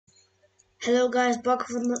Hello guys, back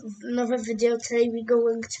with another video. Today we're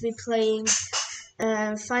going to be playing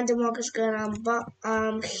Find the Marcus Gun.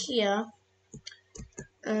 I'm here.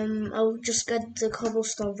 I'll just get the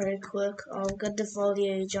cobblestone very quick. I'll get the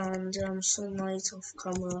foliage and some light off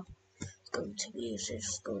camera. It's going to be easy.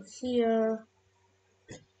 Just go here.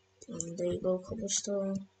 And there you go,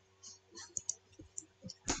 cobblestone.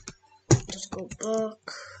 Just go back.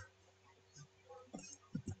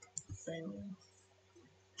 Then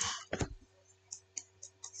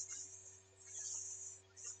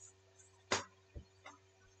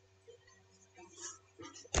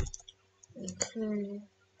okay.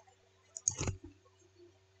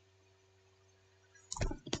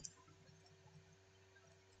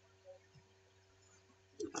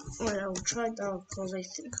 Well, I'll try that because I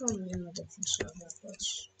think I'm in a different server. But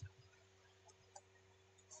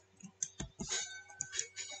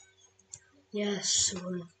yes, it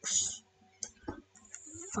works.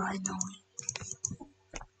 Finally.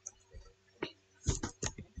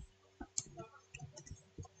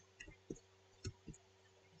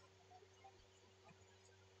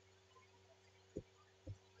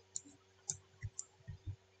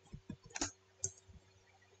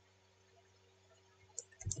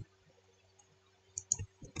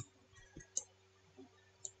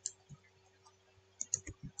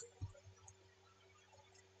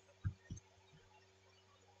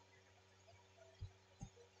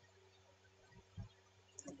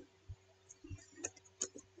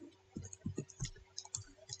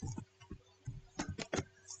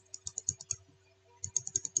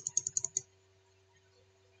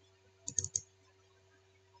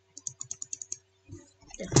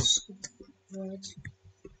 Yes, right.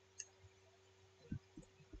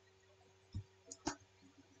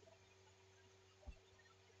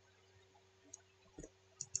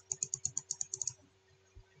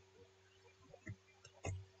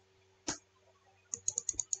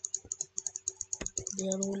 The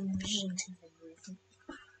other one isn't even moving.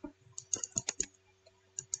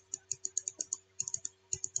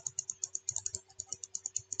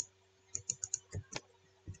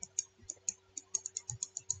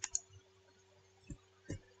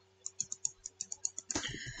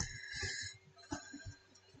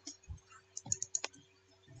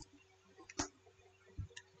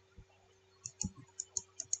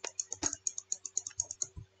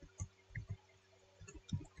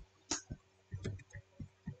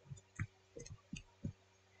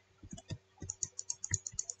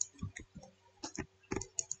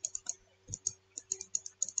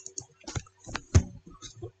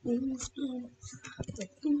 Almost done, I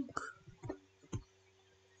think.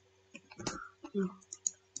 No.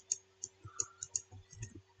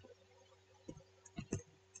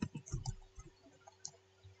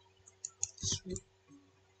 Sweet.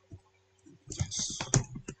 Yes.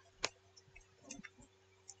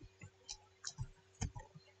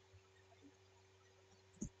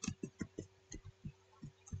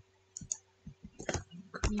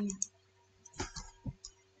 Okay.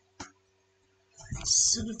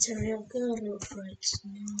 Cemetery, I'm gonna look for it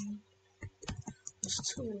now. Just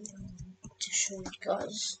to show you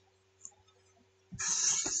guys.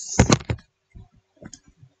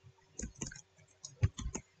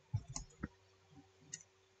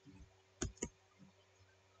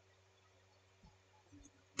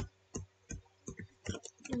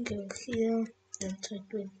 You can go here and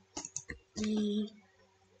type in D-I-F.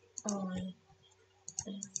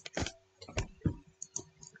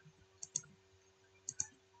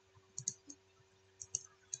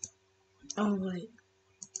 Oh wait.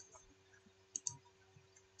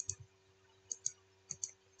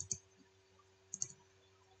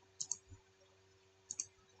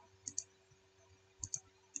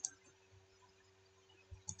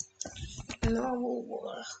 No will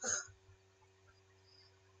work.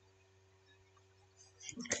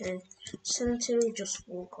 Okay. Cemetery, just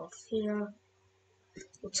walk off here.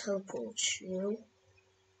 We'll teleport you.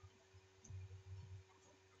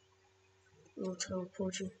 We'll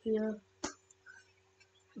teleport you here.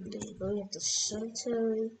 And there you go, you have the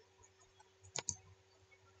cemetery.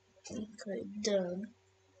 Okay, done.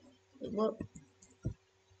 Wait, what?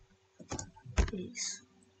 Please.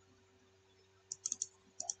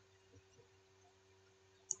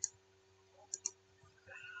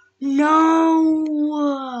 No!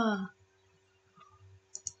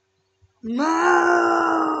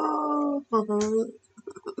 No!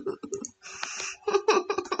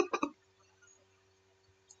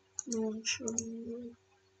 No, I'm sure.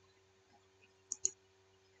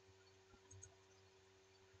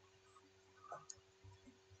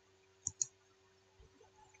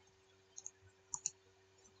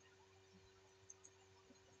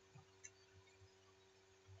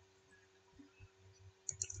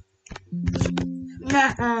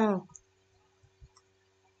 No.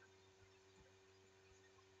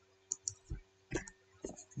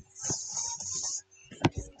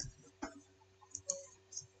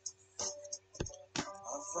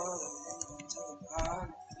 I'll follow you into the park,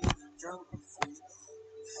 through the jungle, through the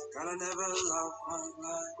God, I never loved one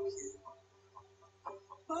like you.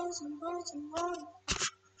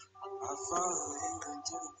 I'll follow you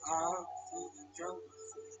into the park, through the jungle,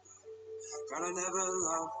 through the God, I never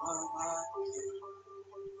loved one like you.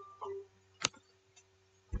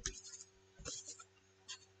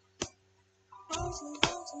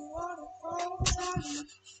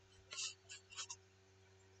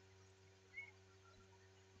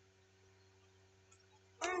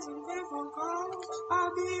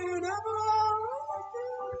 I'll be in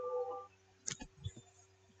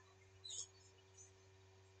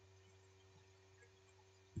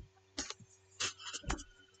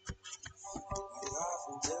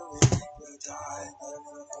until we will die,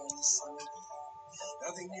 never understand.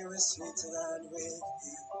 Nothing new is sweeter than with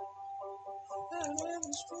you. And when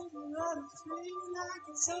the street will run free, like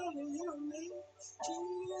it's only you and me.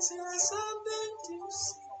 Jesus, there's something to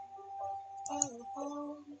see. Oh,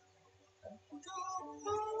 home, go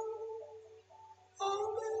home.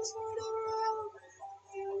 Home is around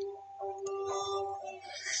you.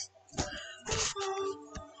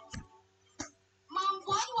 Mom,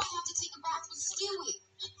 why do I have to take a bath with Stewie?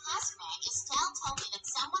 Because, Meg, Estelle told me that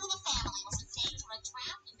someone in the family was in danger of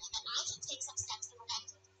drowning and that I should take some steps to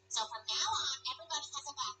prevent it. So from now on, everybody has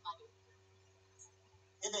a bath buddy.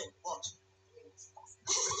 Hey, babe, watch.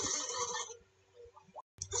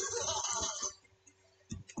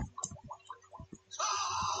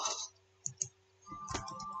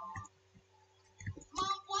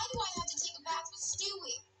 Mom, why do I have to take a bath with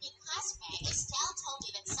Stewie? Because, Meg, Estelle told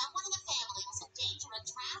me that someone in the family was in danger of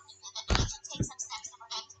drowning and that I should take some steps to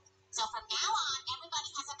prevent it. So from now on, everybody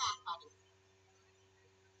has a bath buddy.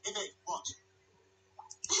 Hey, babe, watch.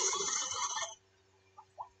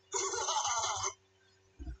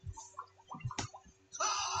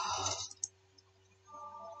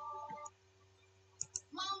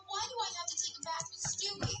 Mom, why do I have to take a bath with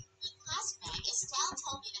Stewie? Because, Meg, Estelle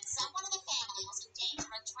told me that someone in the family was in danger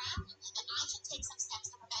of drowning and that I should take some steps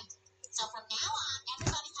to prevent it. So from now on,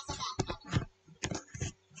 everybody has a bath buddy.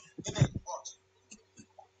 Hey, babe, watch.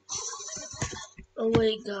 Oh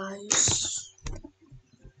wait, guys.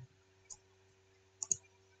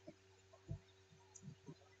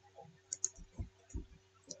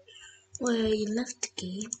 Wait, you left the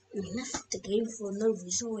game. You left the game for no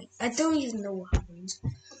reason. Wait, I don't even know what happened.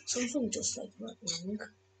 Something just like went wrong.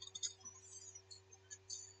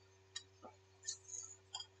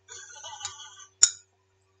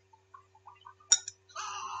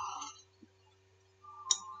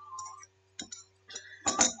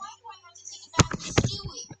 Why do I have to take a bath with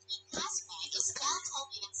Stewie? Because, Meg, Estelle told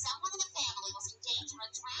me that someone in the family was in danger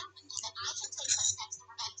of drowning and that I should take some steps to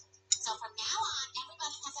prevent it. So from now on,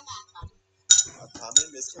 everybody has a bath buddy. A common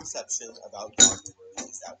misconception about dog owners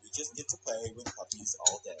is that we just get to play with puppies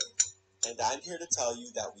all day. And I'm here to tell you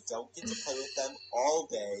that we don't get to play with them all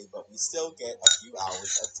day, but we still get a few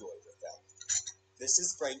hours of joy with them. This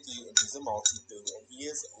is Frankie, and he's a Maltipoo, and he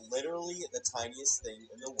is literally the tiniest thing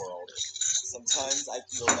in the world. Sometimes I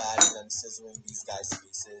feel bad when I'm scissoring these guys'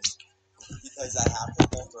 faces because I have to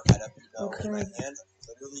hold their head up, Okay. and my hand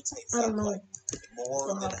literally takes I up don't know like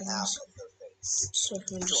more what than half happens. of their face.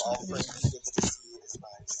 Something So just all happened. Frankie gets to see is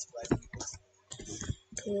my sweaty.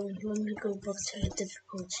 Okay, let me go back to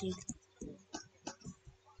difficulty.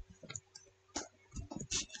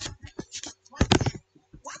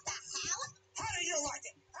 What the hell? How do you like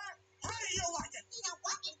it? Huh? How do you like it? You know,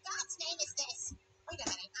 what in God's name is this? Wait a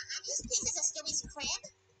minute. Are these pieces of Stewie's crib?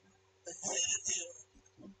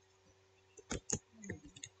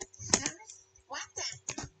 Huh? What the?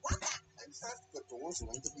 What the? In fact, the doors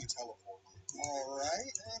link to be teleported.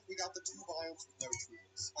 Alright, and we got the two biomes with no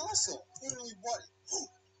trees. Awesome! Literally what?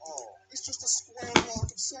 Oh, it's just a square block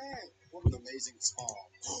of sand. What an amazing spawn.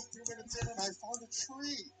 2 minutes in and I found a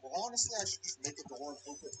tree. Well, honestly, I should just make a door and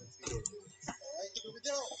hope it repeated. Alright, here we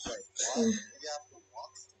go. Wait, what? We have to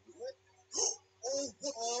walk through it? Oh,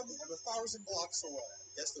 I'm 1,000 blocks away.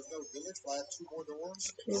 Guess there's no village, but I have 2 more doors.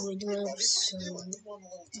 Okay, we do Hey, have buddy, what are you some. doing? You want a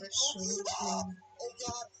little tickle? So, Oh,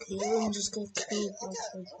 God. okay, I'm just gonna keep like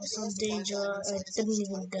some danger. I didn't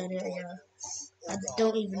even get it yet. I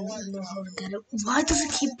don't even know how to get it. Why does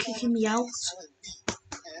it keep kicking me out?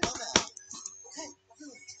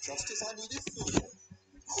 Just as I needed food.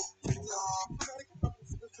 I gotta get up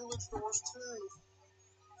to the village doors too.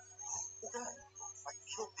 Okay, I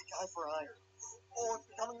killed the guy for iron. Oh, it's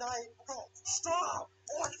becoming night. Oh, stop!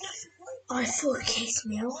 Oh, I thought it kicked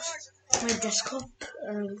me out. My desktop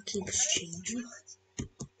keeps changing.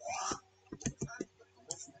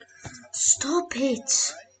 Stop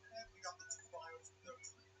it!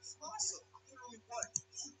 awesome. Literally what?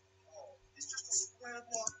 Oh, it's just a square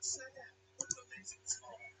block of sand. What an amazing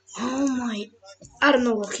small. Oh my... I don't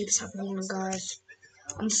know what keeps happening, guys.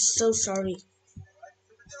 I'm so sorry.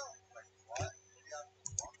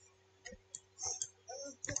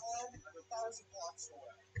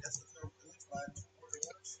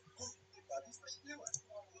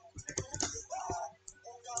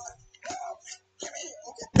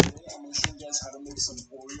 I'm going to show you guys how to make some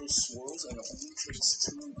Oreo swirls, and it only takes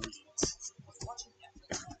 2 ingredients. Watching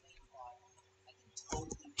Netflix one day and thought, I can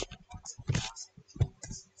totally make parts of class.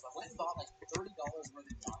 So I went and bought like $30 worth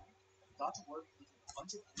of yarn, got to work making a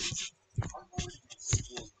bunch of ends, cardboard, and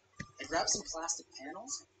spool. I grabbed some plastic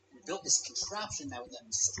panels and built this contraption that would let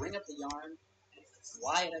me string up the yarn and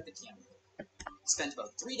fly it at the camera. Spent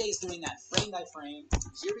about 3 days doing that frame by frame.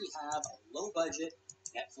 Here we have a low-budget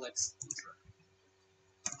Netflix intro.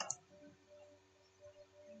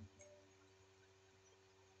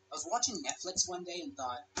 I was watching Netflix one day and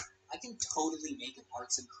thought, I can totally make an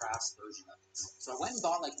arts and crafts version of this. So I went and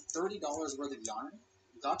bought like $30 worth of yarn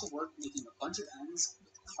and got to work making a bunch of ends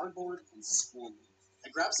with cardboard and spool. I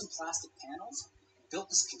grabbed some plastic panels and built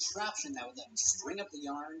this contraption that would let me string up the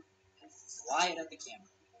yarn and fly it at the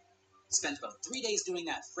camera. Spent about 3 days doing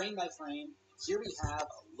that frame by frame. Here we have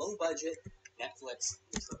a low-budget Netflix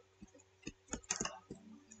intro.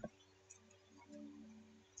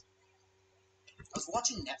 I was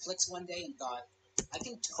watching Netflix one day and thought, I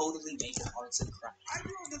can totally make an arts and crafts. I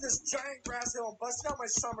drove to this giant grass hill and busted out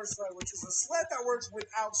my summer sled, which is a sled that works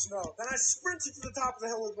without snow. Then I sprinted to the top of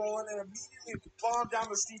the hill with Roland and immediately bombed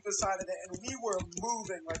down the steepest side of it, and we were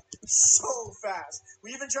moving like so fast.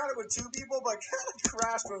 We even tried it with 2 people, but kind of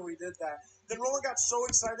crashed when we did that. Then Roland got so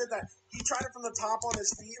excited that he tried it from the top on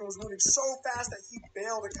his feet and was moving so fast that he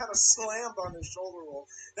bailed and kind of slammed on his shoulder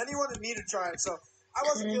roll. Then he wanted me to try it, so I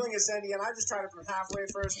wasn't feeling it, Sandy, and I just tried it from halfway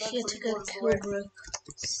first, then Here to 3/4 get of the way. Kubrick.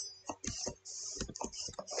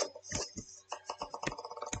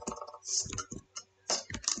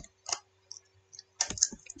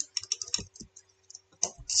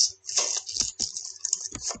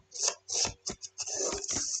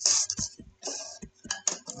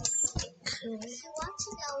 You want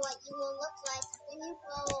to know what you will look like when you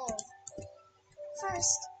grow old.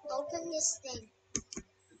 First, open this thing.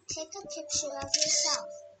 Take a picture of yourself.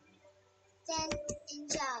 Then,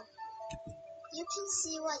 pinch. You can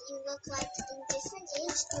see what you look like in different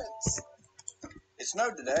age groups. It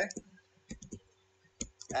snowed today,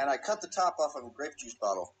 and I cut the top off of a grape juice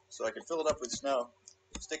bottle so I could fill it up with snow,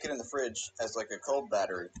 stick it in the fridge as like a cold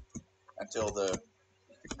battery until the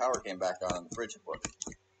power came back on and the fridge would work.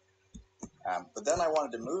 But then I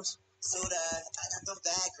wanted to move. Soda, I got them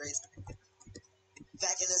bad grades.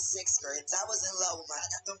 Back in the 6th grade, I was in love with my, I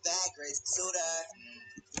got them bad grades. Soda,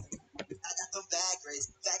 I got them bad grades.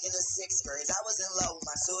 Back in the 6th grade, I was in love with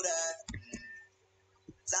my soda.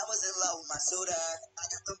 I was in love with my soda. I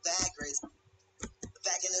got them bad grades.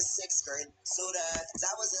 Back in the 6th grade, soda.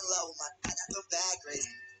 I was in love with my, I got them bad grades.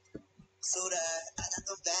 Soda, I got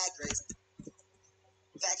them bad grades.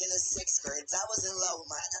 Back in the 6th grade, I was in love with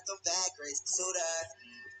my, I got them bad grades. Soda,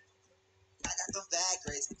 I got them bad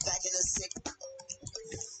grades. Back in the 6th.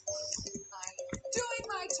 Doing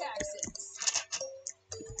my taxes.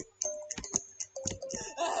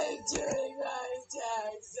 I'm doing my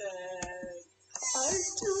taxes.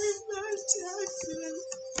 I'm doing my taxes.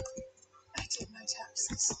 I did my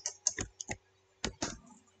taxes. I'm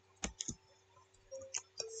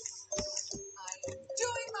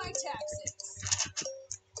doing my taxes.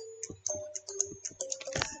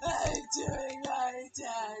 I'm doing my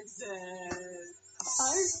taxes.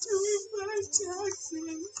 I'm doing my taxes.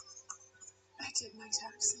 I did my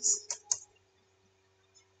taxes.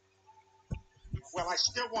 Well, I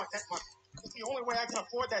still want that money. It's the only way I can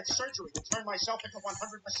afford that surgery to turn myself into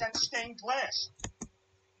 100% stained glass.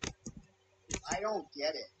 I don't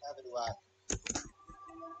get it. Neither do I.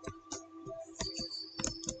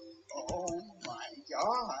 Oh my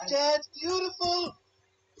God. That's beautiful.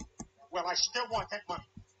 Well, I still want that money.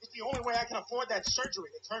 It's the only way I can afford that surgery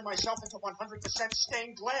to turn myself into 100%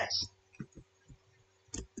 stained glass.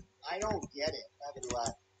 I don't get it. Neither do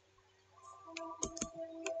I.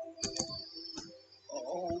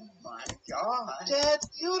 Oh my God. That's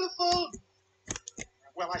beautiful.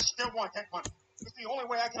 Well, I still want that money. It's the only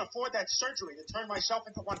way I can afford that surgery to turn myself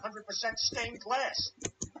into 100% stained glass.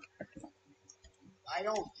 I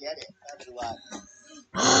don't get it. Neither do I.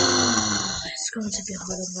 Let's going to be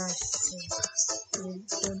hard and nice. Dun,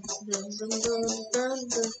 dun, dun, dun, dun, dun,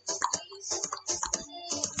 dun.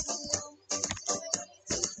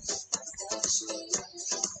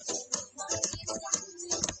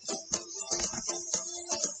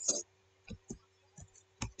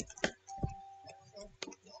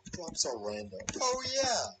 Drops are random. Oh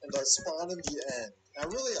yeah, and I spawn in the end. Now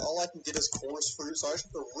really all I can get is coarse fruit, so I just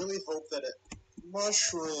have to really hope that it...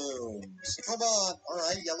 Mushrooms! Come on!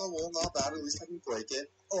 Alright, yellow wool, not bad, at least I can break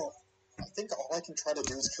it. Oh, I think all I can try to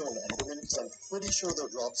do is kill an enderman, because I'm pretty sure their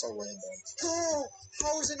drops are random. Go!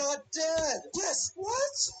 How is it not dead? Yes,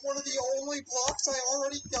 what? One of the only blocks I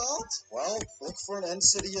already got? Well, look for an end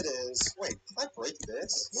city it is. Wait, can I break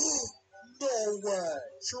this? No way!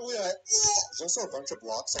 Surely There's also a bunch of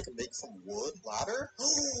blocks I can make from wood. Ladder?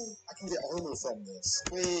 I can get armor from this.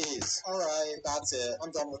 Please. Alright, that's it.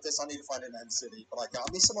 I'm done with this. I need to find an end city. But I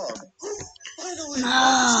got me some armor. Finally!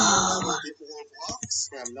 I No. will get more blocks.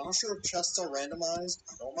 I'm not sure if chests are randomized.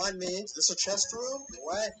 Don't mind me. Is this a chest room?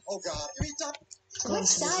 What? Oh god. Give me top. Which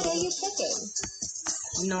side are you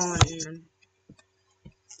picking? None.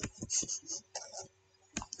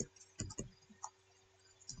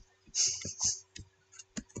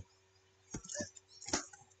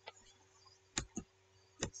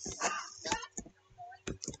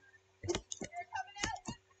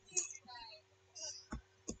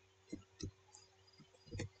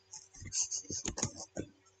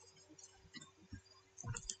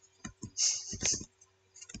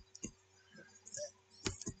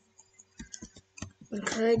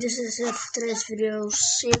 Okay, this is it for today's video.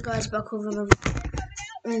 See you guys back over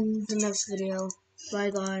in the next video.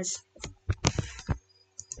 Bye guys.